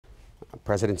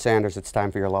President Sanders, it's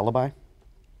time for your lullaby.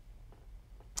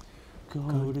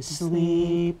 Go to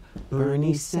sleep,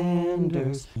 Bernie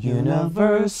Sanders,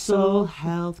 universal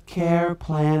health care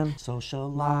plan,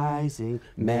 socializing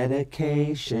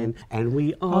medication, and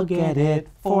we all get it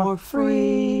for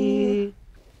free.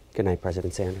 Good night,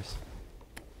 President Sanders.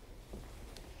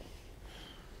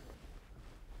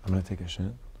 I'm gonna take a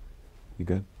shit. You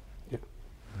good? Yeah.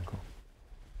 Right, cool.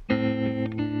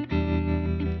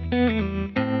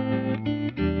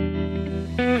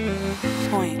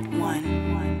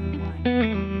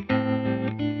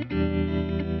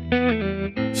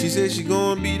 She said she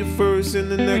gonna be the first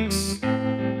and the next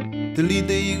to lead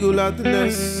the eagle out the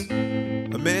nest.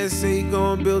 A man say he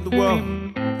gonna build the wall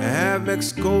and have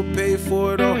Mexico pay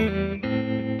for it all.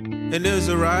 And there's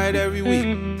a riot every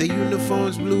week. The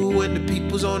uniform's blue and the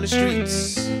people's on the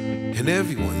streets. And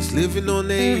everyone's living on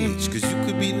the edge, cause you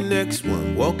could be the next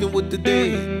one walking with the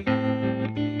dead.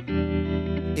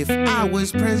 If I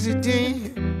was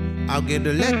president, I'll get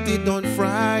elected on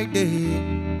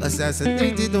Friday,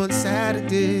 assassinated on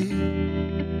Saturday,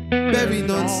 buried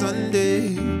on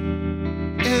Sunday,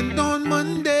 and on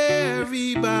Monday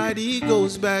everybody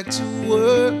goes back to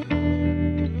work.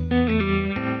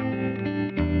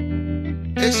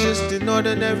 It's just an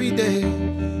ordinary day,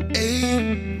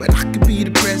 ay. But I could be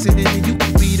the president, and you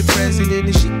could be the president,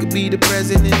 and she could be the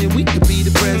president, and we could be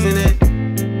the president.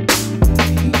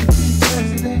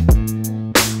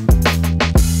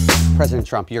 President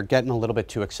Trump, you're getting a little bit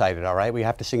too excited, all right? We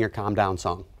have to sing your calm down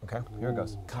song. Okay, here it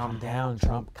goes. Calm down,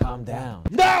 Trump, calm down.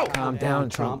 No! Calm down,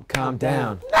 Trump, calm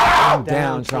down. No! Calm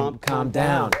down, Trump, calm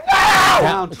down. No!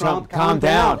 Down, Trump, calm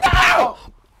down. No!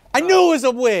 I knew it was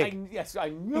a wig. Yes, I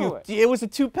knew it. It was a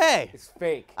toupee. It's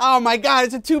fake. Oh my God,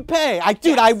 it's a toupee.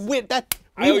 Dude, I win that.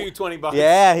 I owe you 20 bucks.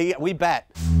 Yeah, we bet.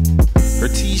 Her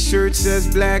t-shirt says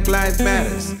Black Lives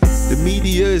Matters. The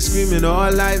media is screaming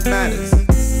all life matters.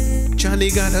 Johnny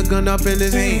got a gun up in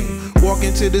his hand, walk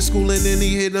into the school and then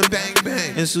he hit him bang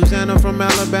bang. And Susanna from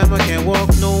Alabama can't walk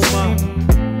no more,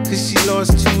 cause she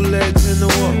lost 2 legs in the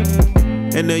war.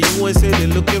 And the UN said they're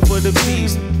looking for the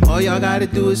peace. All y'all gotta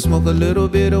do is smoke a little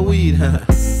bit of weed, huh?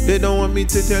 They don't want me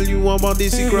to tell you about the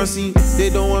secrecy. They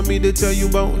don't want me to tell you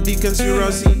about the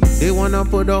conspiracy. They wanna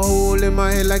put a hole in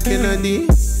my head like Kennedy.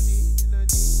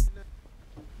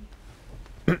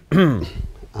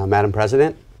 Madam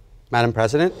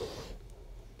President,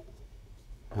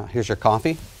 here's your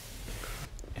coffee.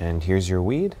 And here's your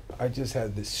weed. I just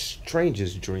had the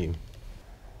strangest dream.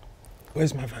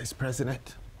 Where's my vice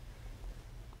president?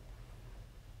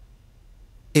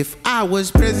 If I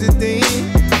was president,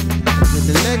 get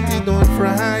elected on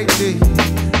Friday,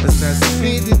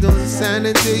 assassinated on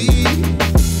Saturday,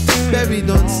 buried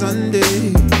on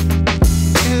Sunday,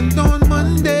 and on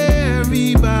Monday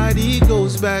everybody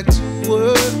goes back to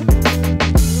work.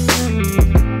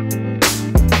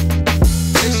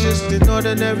 It's just an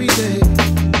ordinary day,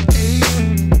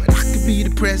 ay. But I could be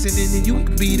the president, and you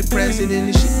could be the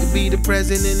president, and she could be the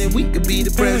president, and we could be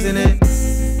the president.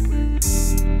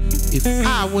 If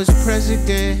I was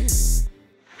president.